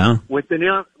lot. Yeah. With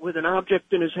an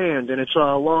object in his hand, and it's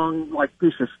a long,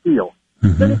 piece of steel.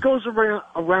 Mm-hmm. Then it goes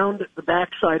around the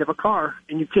backside of a car,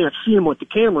 and you can't see him with the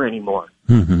camera anymore.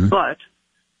 Mm-hmm. But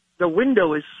the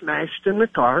window is smashed in the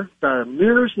car, the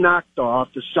mirror's knocked off,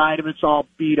 the side of it's all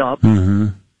beat up, Mm-hmm.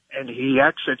 and he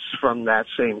exits from that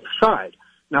same side.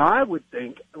 Now, I would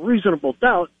think, reasonable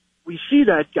doubt, we see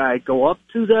that guy go up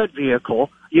to that vehicle.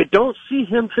 You don't see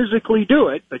him physically do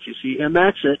it, but you see him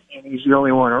exit, and he's the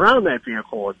only one around that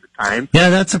vehicle at the time. Yeah,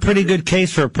 that's a pretty good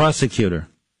case for a prosecutor.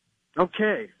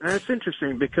 Okay, that's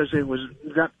interesting because it was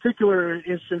that particular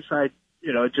instance I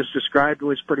just described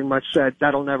was pretty much said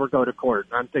that'll never go to court.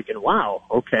 I'm thinking, wow,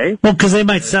 okay. Well, because they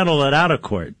might settle it out of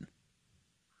court.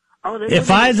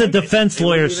 If I, as a defense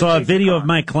lawyer, saw a video of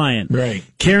my client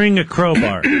carrying a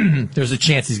crowbar, there's a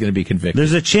chance he's going to be convicted.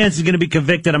 There's a chance he's going to be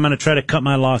convicted. I'm going to try to cut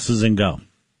my losses and go.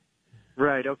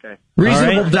 Right, okay.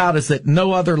 Reasonable doubt is that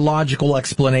no other logical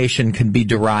explanation can be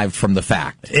derived from the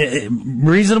fact.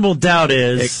 Reasonable doubt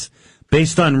is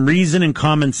based on reason and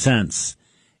common sense.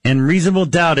 And reasonable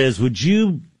doubt is, would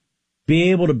you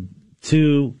be able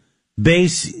to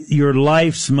base your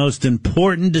life's most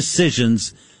important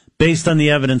decisions based on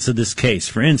the evidence of this case?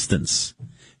 For instance,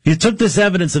 if you took this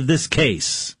evidence of this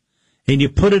case and you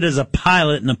put it as a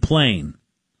pilot in a plane,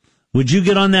 would you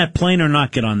get on that plane or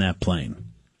not get on that plane?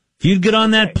 If you'd get on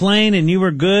that plane and you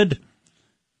were good,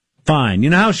 fine.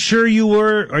 You know how sure you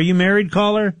were? Are you married,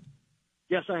 caller?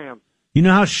 Yes, I am. You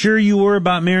know how sure you were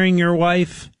about marrying your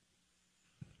wife?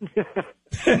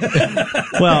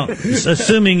 Well,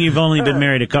 assuming you've only been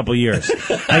married a couple years.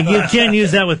 You can't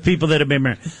use that with people that have been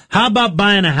married. How about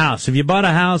buying a house? Have you bought a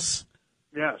house?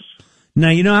 Yes.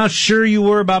 Now, you know how sure you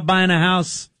were about buying a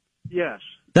house? Yes.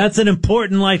 That's an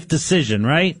important life decision,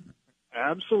 right?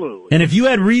 Absolutely. And if you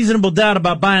had reasonable doubt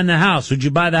about buying the house, would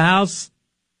you buy the house?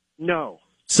 No.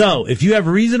 So, if you have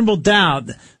reasonable doubt,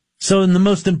 so in the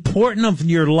most important of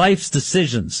your life's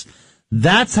decisions,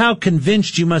 that's how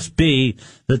convinced you must be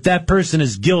that that person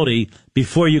is guilty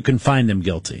before you can find them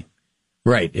guilty.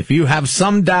 Right. If you have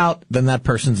some doubt, then that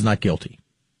person's not guilty.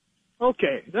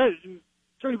 Okay.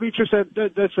 Attorney Beatrice,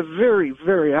 that's a very,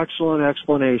 very excellent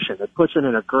explanation. It puts it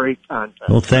in a great context.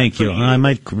 Well, thank you. I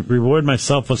might reward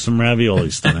myself with some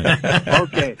raviolis tonight.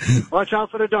 Okay. Watch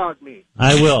out for the dog meat.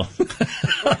 I will.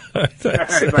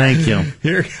 Thank you.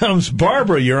 Here comes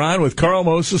Barbara. You're on with Carl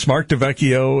Moses, Mark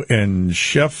DeVecchio, and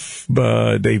Chef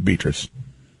Dave Beatrice.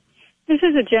 This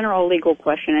is a general legal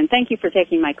question, and thank you for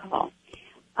taking my call.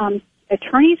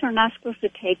 Attorneys are not supposed to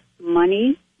take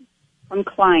money from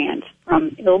clients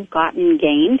from ill-gotten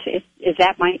gains. Is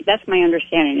that that's my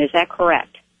understanding? Is that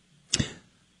correct?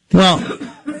 Well,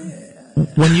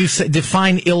 when you say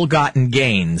define ill-gotten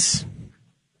gains,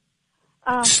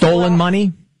 stolen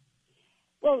money.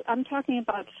 Well, I'm talking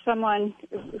about someone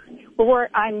where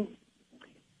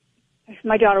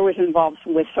my daughter was involved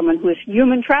with someone who is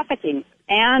human trafficking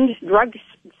and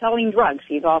selling drugs.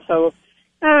 He's also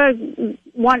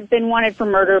been wanted for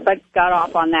murder, but got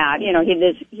off on that. You know,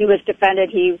 he was defended.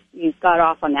 He got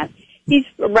off on that. He's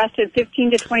arrested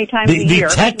 15 to 20 times a year.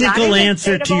 The technical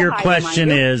answer to your question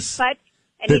is,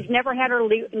 he's never had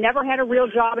a real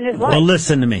job in his life. Well,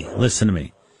 listen to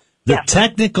me. The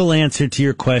technical answer to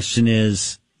your question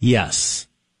is yes.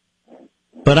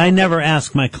 But I never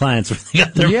ask my clients where they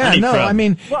got their money from. I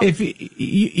mean,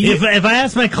 if I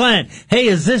ask my client, hey,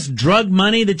 is this drug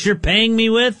money that you're paying me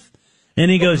with? And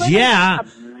he goes, yeah,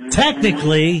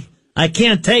 technically, I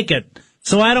can't take it.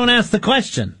 So I don't ask the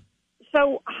question.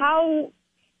 So how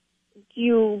do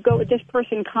you go with this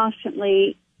person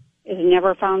constantly is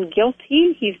never found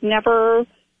guilty?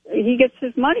 He gets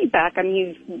his money back. I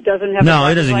mean, he doesn't have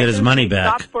he doesn't get his money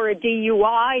back. Stopped for a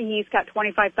DUI. He's got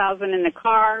 $25,000 in the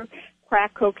car,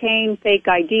 crack cocaine, fake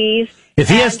IDs. If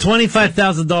he has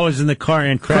 $25,000 in the car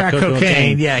and crack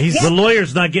cocaine, the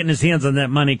lawyer's not getting his hands on that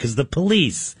money because the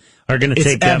police are going to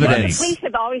take that money. The police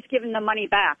have always given the money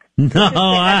back.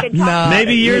 No,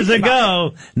 maybe years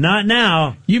ago, not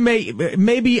now. You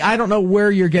maybe I don't know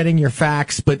where you're getting your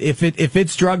facts, but if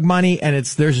it's drug money and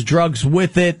there's drugs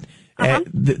with it,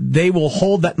 they will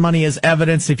hold that money as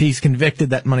evidence. If he's convicted,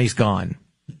 that money's gone.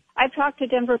 I've talked to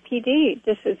Denver PD.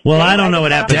 I don't know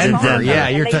what happens in Denver. Yeah,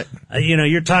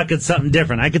 you're talking something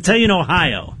different. I could tell you in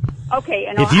Ohio. Okay,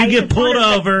 and if you get pulled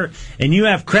over and you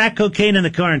have crack cocaine in the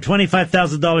car and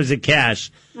 $25,000 in cash,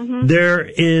 there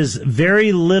is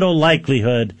very little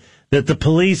likelihood that the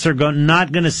police are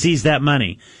not going to seize that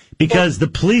money, because the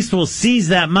police will seize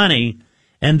that money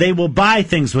and they will buy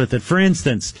things with it. For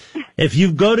instance, if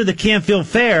you go to the Canfield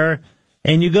Fair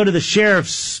and you go to the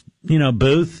sheriff's,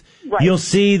 booth, you'll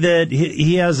see that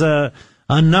he has a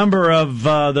number of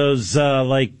those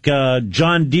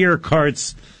John Deere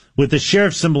carts with the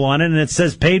sheriff's symbol on it, and it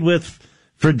says paid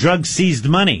for drug seized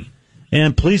money.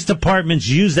 And police departments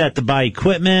use that to buy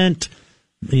equipment,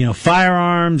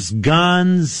 firearms,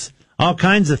 guns, all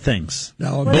kinds of things. He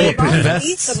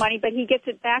needs the money, but he gets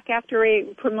it back after a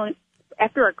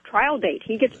trial date.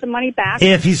 He gets the money back.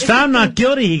 If he's found not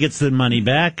guilty, he gets the money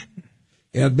back.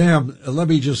 And ma'am, let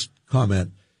me just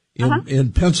comment.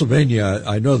 In Pennsylvania,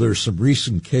 I know there's some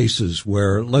recent cases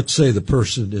where, let's say the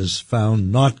person is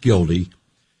found not guilty.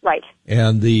 Right.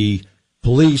 And the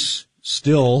police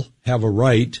still have a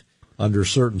right, under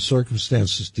certain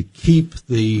circumstances, to keep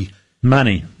the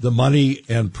money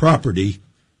and property,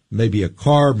 maybe a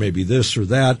car, maybe this or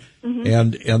that,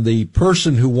 and the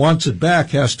person who wants it back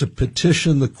has to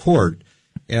petition the court,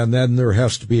 and then there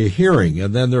has to be a hearing,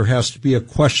 and then there has to be a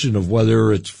question of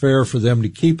whether it's fair for them to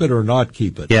keep it or not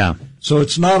keep it. Yeah. So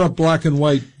it's not a black and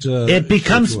white. It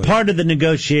becomes situation. part of the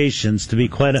negotiations to be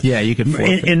quite. You could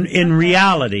forfeit. In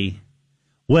reality,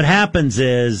 what happens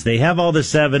is they have all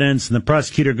this evidence, and the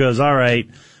prosecutor goes, "All right,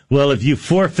 well, if you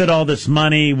forfeit all this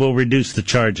money, we'll reduce the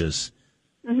charges."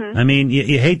 Mm-hmm. I mean,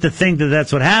 you hate to think that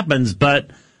that's what happens,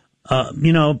 but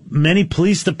many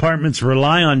police departments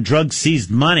rely on drug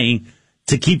seized money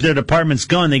to keep their departments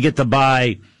going. They get to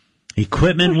buy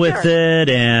equipment with it,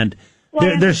 and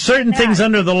there's certain things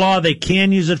under the law they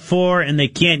can use it for and they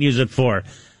can't use it for.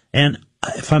 And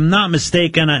if I'm not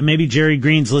mistaken, maybe Jerry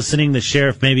Green's listening, the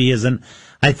sheriff maybe isn't.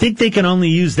 I think they can only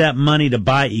use that money to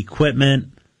buy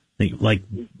equipment like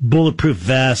bulletproof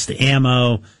vest,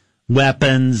 ammo,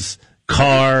 weapons,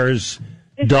 cars,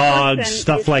 dogs,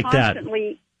 stuff like that.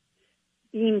 Constantly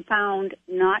being found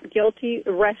not guilty,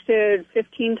 arrested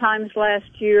 15 times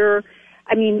last year.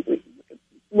 I mean,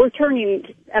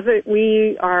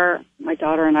 my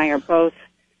daughter and I are both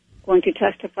going to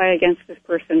testify against this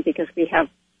person because we have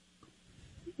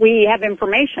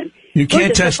information. You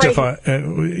can't testify.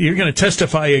 You're going to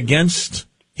testify against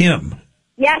him.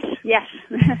 Yes.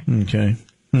 Okay.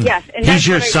 Yes, and he's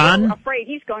your son? We're afraid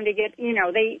he's going to get.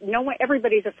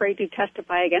 Everybody's afraid to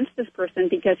testify against this person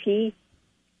because he's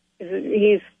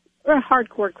a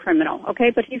hardcore criminal.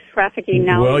 Okay, but he's trafficking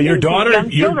now. Well, your daughter.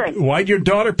 Young children. Why'd your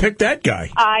daughter pick that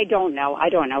guy? I don't know.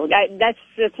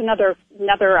 That's another.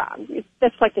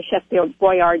 That's like the Chef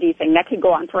Boyardee thing. That could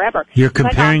go on forever. You're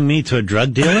comparing me to a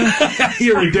drug dealer?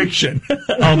 Your addiction.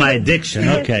 Oh, my addiction.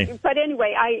 Okay. But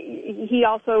anyway, he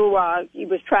also he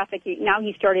was trafficking. Now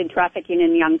he started trafficking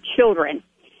in young children.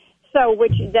 So,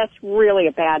 that's really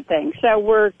a bad thing. So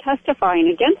we're testifying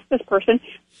against this person,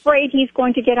 afraid he's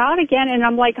going to get out again. And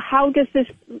I'm like, how does this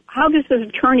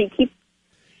attorney keep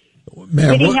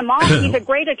getting him off? He's a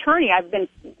great attorney.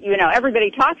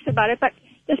 Everybody talks about it, but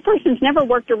this person's never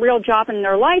worked a real job in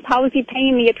their life. How is he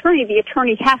paying the attorney? The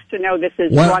attorney has to know this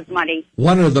is drug money.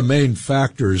 One of the main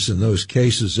factors in those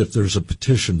cases, if there's a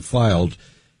petition filed,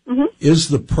 is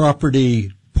the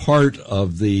property part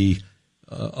of the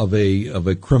of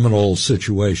a criminal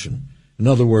situation. In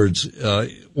other words,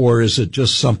 or is it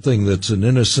just something that's an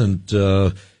innocent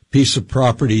piece of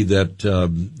property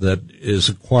that is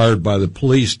acquired by the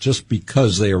police just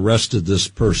because they arrested this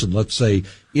person, let's say,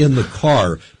 in the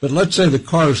car. But let's say the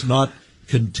car is not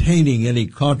containing any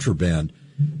contraband,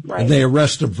 and they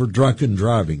arrest him for drunken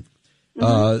driving.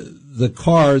 The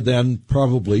car then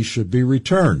probably should be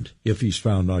returned if he's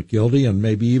found not guilty, and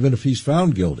maybe even if he's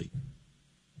found guilty.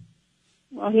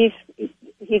 Well,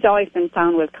 he's always been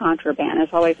found with contraband.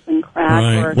 It's always been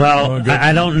crack. Right.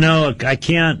 I don't know. I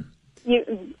can't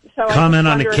comment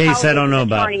on a case I don't know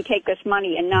about. How does the attorney take this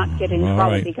money and not get in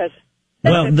trouble because?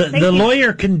 Well, the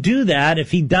lawyer can do that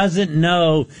if he doesn't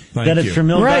know that it's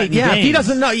from Ill-Gotten Gains. If he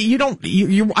doesn't know,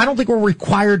 I don't think we're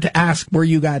required to ask where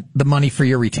you got the money for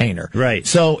your retainer. Right.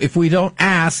 So if we don't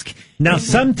ask. Now,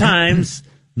 sometimes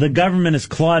the government has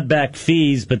clawed back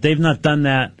fees, but they've not done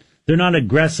that. They're not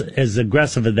as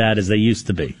aggressive at that as they used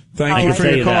to be. Thank you for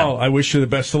your call. I wish you the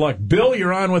best of luck. Bill,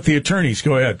 you're on with the attorneys.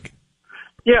 Go ahead.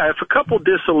 Yeah, if a couple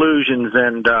disillusions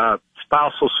and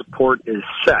spousal support is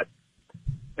set,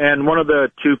 and one of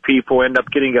the two people end up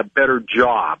getting a better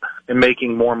job and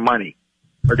making more money,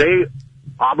 are they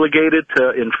obligated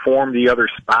to inform the other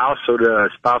spouse so the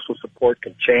spousal support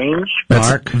can change?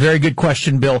 Mark? Very good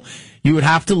question, Bill. You would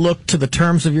have to look to the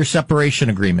terms of your separation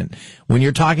agreement. When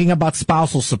you're talking about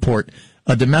spousal support,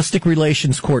 a domestic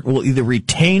relations court will either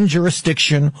retain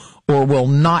jurisdiction or will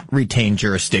not retain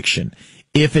jurisdiction.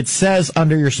 If it says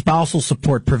under your spousal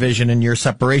support provision in your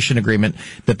separation agreement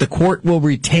that the court will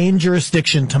retain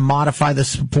jurisdiction to modify the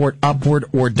support upward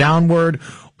or downward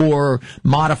or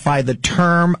modify the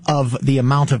term of the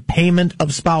amount of payment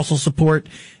of spousal support,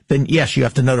 then yes, you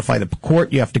have to notify the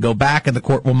court, you have to go back, and the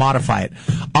court will modify it.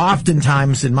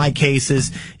 Oftentimes, in my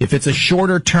cases, if it's a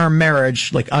shorter term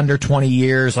marriage, like under 20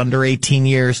 years, under 18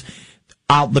 years,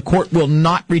 the court will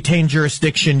not retain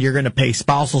jurisdiction. You're going to pay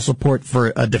spousal support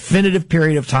for a definitive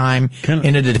period of time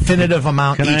in a definitive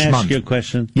amount each month. Can I ask you a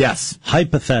question? Yes.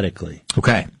 Hypothetically.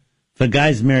 Okay. If a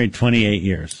guy's married 28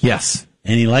 years. Yes.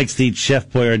 And he likes to eat Chef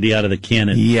Boyardee out of the can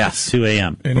at 2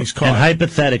 a.m. And he's caught. And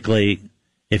hypothetically,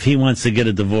 if he wants to get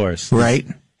a divorce. Right.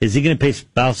 Is he going to pay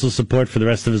spousal support for the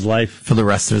rest of his life? For the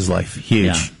rest of his life. Huge.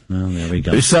 Yeah. Well, there we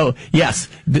go. So, yes.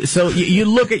 So you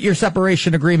look at your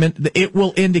separation agreement. It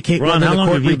will indicate Ron, whether the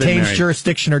court retains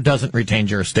jurisdiction or doesn't retain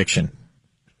jurisdiction.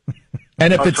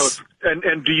 And if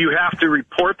and do you have to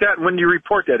report that? When do you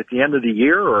report that? At the end of the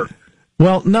year, or?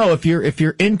 Well, no. If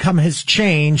your income has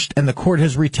changed and the court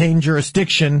has retained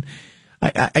jurisdiction,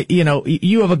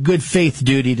 you have a good faith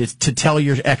duty to tell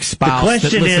your ex-spouse. The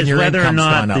question is whether or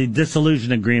not the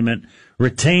dissolution agreement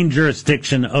retained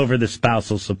jurisdiction over the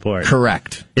spousal support.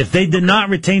 Correct. If they did not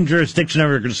retain jurisdiction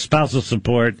over spousal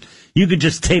support, you could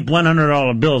just tape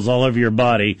 $100 bills all over your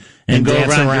body and go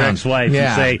around your ex-wife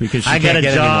and say, I got a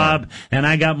job and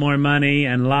I got more money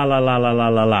and la, la, la, la, la,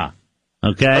 la, la.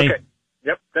 Okay? Okay.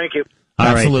 Yep. Thank you.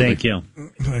 All right, thank you.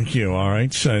 Thank you. All right.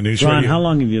 News Ron, Radio. how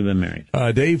long have you been married?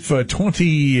 Dave,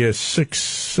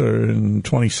 26 and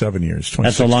 27 years.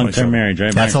 That's a long-term marriage,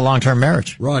 right? That's a long-term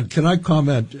marriage. Ron, can I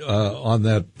comment on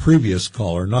that previous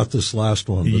caller, not this last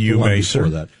one, but you the one may, before sir.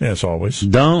 that? Yes, always.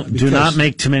 Do not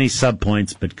make too many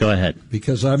subpoints, but go ahead.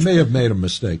 Because I may have made a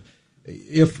mistake.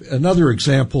 If another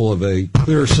example of a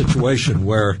clear situation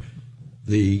where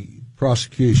the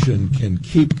prosecution can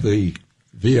keep the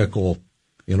vehicle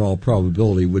in all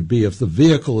probability would be if the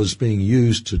vehicle is being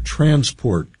used to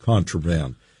transport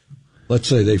contraband. Let's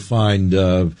say they find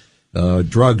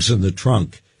drugs in the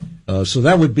trunk. So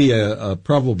that would be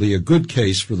probably a good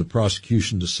case for the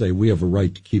prosecution to say we have a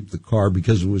right to keep the car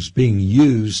because it was being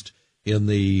used in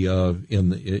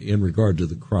regard to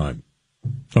the crime.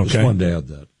 Okay. Just wanted to add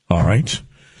that. All right.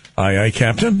 Aye,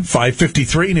 Captain.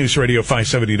 5:53 News Radio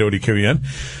 570 WQEN.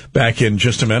 Back in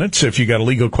just a minute. So if you got a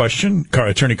legal question,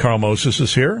 Attorney Carl Moses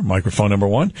is here. Microphone number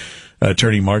 1.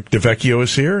 Attorney Mark DeVecchio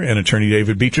is here, and Attorney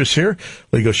David Beatrice here.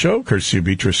 Legal show, courtesy of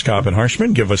Beatrice, Cobb, and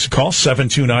Harshman. Give us a call,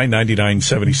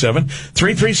 729-9977,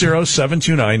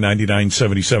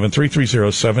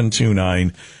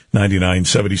 330-729-9977,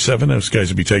 330-729-9977. Those guys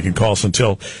will be taking calls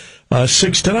until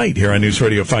 6 tonight here on News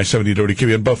Radio 570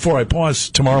 WQEN. Before I pause,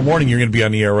 tomorrow morning you're going to be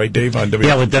on the air, right, Dave? On WFMJ?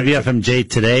 Yeah, with WFMJ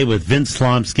today with Vince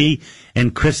Slomsky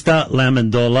and Krista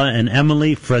Lamendola and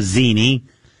Emily Frazzini.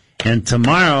 And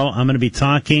tomorrow I'm going to be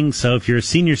talking, so if you're a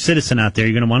senior citizen out there,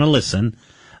 you're going to want to listen,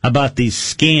 about these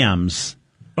scams.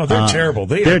 Oh, they're terrible.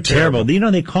 They're terrible. You know,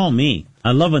 they call me.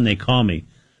 I love when they call me.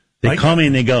 They call me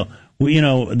and they go,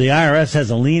 well, the IRS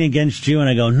has a lien against you. And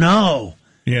I go, no.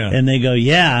 Yeah. And they go,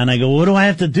 yeah. And I go, what do I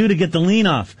have to do to get the lien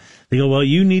off? They go, well,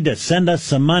 you need to send us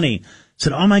some money. I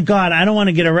said, oh, my God, I don't want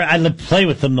to get arrested. I play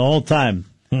with them the whole time.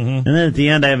 Mm-hmm. And then at the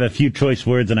end, I have a few choice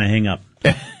words and I hang up.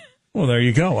 Well, there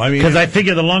you go. Because I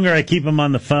figure the longer I keep them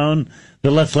on the phone, the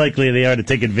less likely they are to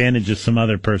take advantage of some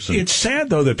other person. It's sad,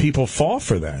 though, that people fall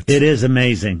for that. It is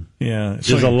amazing. Yeah.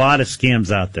 There's a lot of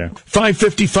scams out there.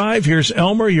 5:55. Here's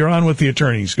Elmer. You're on with the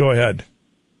attorneys. Go ahead.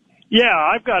 Yeah,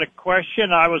 I've got a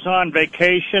question. I was on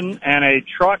vacation, and a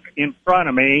truck in front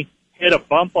of me hit a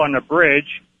bump on the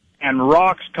bridge, and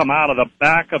rocks come out of the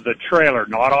back of the trailer,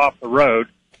 not off the road,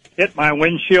 hit my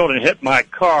windshield and hit my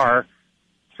car.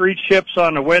 3 chips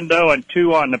on the window and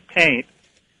 2 on the paint.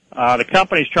 The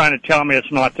company's trying to tell me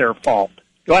it's not their fault.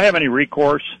 Do I have any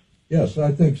recourse? Yes,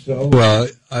 I think so.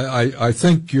 I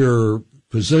think your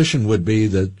position would be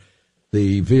that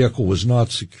the vehicle was not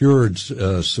secured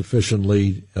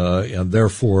sufficiently, and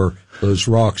therefore those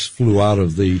rocks flew out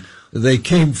of they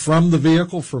came from the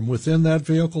vehicle, from within that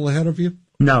vehicle ahead of you?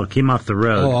 No, it came off the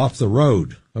road. Oh, off the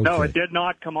road. Okay. No, it did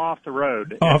not come off the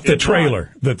road. Off the trailer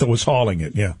that was hauling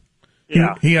it, yeah.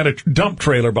 Yeah. He had a dump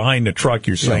trailer behind the truck,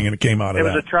 you're saying, and it came out of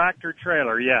that. It was a tractor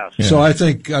trailer, yes. Yeah. So I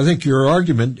think your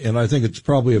argument, and I think it's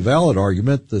probably a valid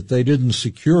argument, that they didn't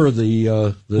secure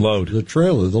the load, the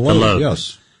trailer, the load.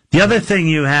 Yes. The other thing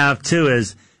you have too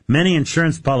is many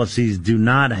insurance policies do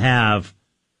not have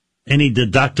any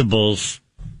deductibles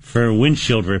for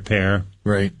windshield repair,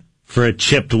 right? For a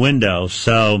chipped window,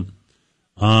 so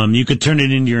you could turn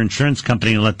it into your insurance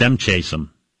company and let them chase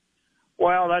them.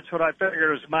 Well, that's what I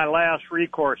figured was my last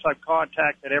recourse. I've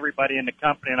contacted everybody in the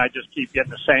company, and I just keep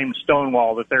getting the same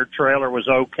stonewall that their trailer was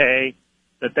okay,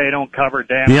 that they don't cover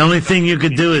damage. The only thing you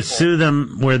could do is sue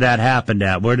them where that happened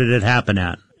at. Where did it happen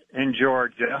at? In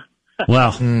Georgia.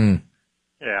 Well,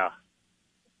 yeah,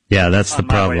 that's the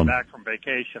problem. On my way back from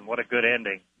vacation, what a good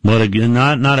ending.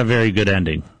 Not a very good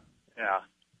ending. Yeah.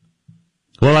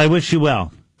 Well, I wish you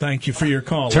well. Thank you for your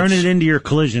call. Turn it into your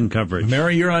collision coverage.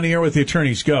 Mary, you're on the air with the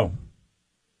attorneys. Go.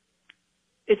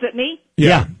 Is it me?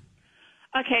 Yeah.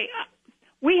 Okay.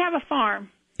 We have a farm.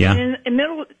 Yeah. In the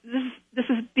middle, this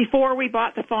is before we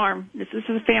bought the farm. This is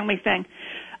a family thing.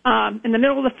 In the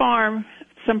middle of the farm,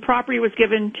 some property was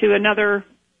given to another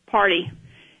party,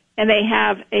 and they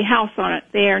have a house on it.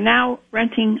 They are now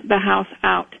renting the house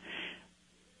out.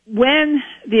 When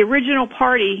the original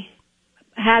party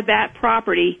had that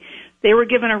property, they were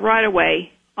given a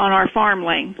right-of-way on our farm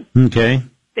lane. Okay.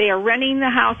 They are renting the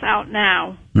house out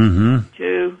now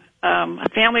to a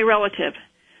family relative.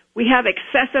 We have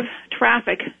excessive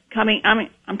traffic coming.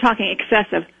 I'm talking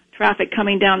excessive traffic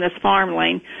coming down this farm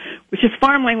lane, which this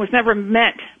farm lane was never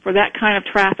meant for that kind of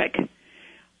traffic.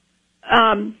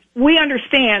 We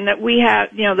understand that we have,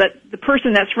 that the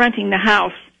person that's renting the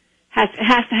house has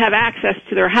to have access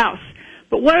to their house.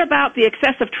 But what about the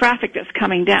excessive traffic that's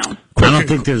coming down? I don't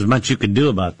think there's much you could do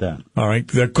about that. All right.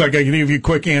 I can give you a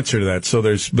quick answer to that. So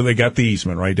but they got the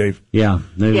easement, right, Dave? Yeah.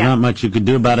 There's not much you could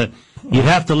do about it. You'd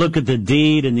have to look at the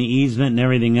deed and the easement and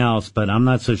everything else, but I'm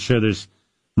not so sure there's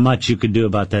much you could do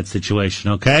about that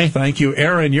situation, okay? Thank you.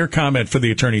 Aaron, your comment for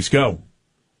the attorneys. Go.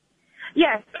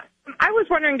 Yes. I was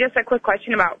wondering just a quick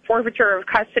question about forfeiture of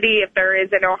custody, if there is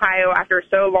in Ohio after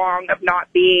so long of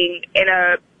not being in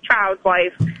a child's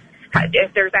life.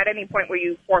 If there's at any point where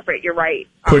you forfeit your right.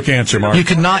 Quick answer, Mark. You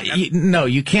cannot.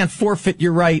 You can't forfeit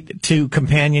your right to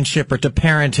companionship or to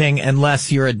parenting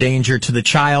unless you're a danger to the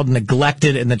child,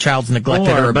 neglected, and the child's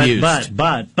neglected or abused.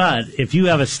 But if you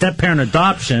have a step-parent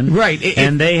adoption, right,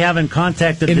 and they haven't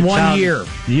contacted in the 1 child, year,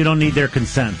 you don't need their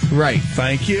consent. Right.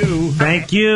 Thank you. Thank you.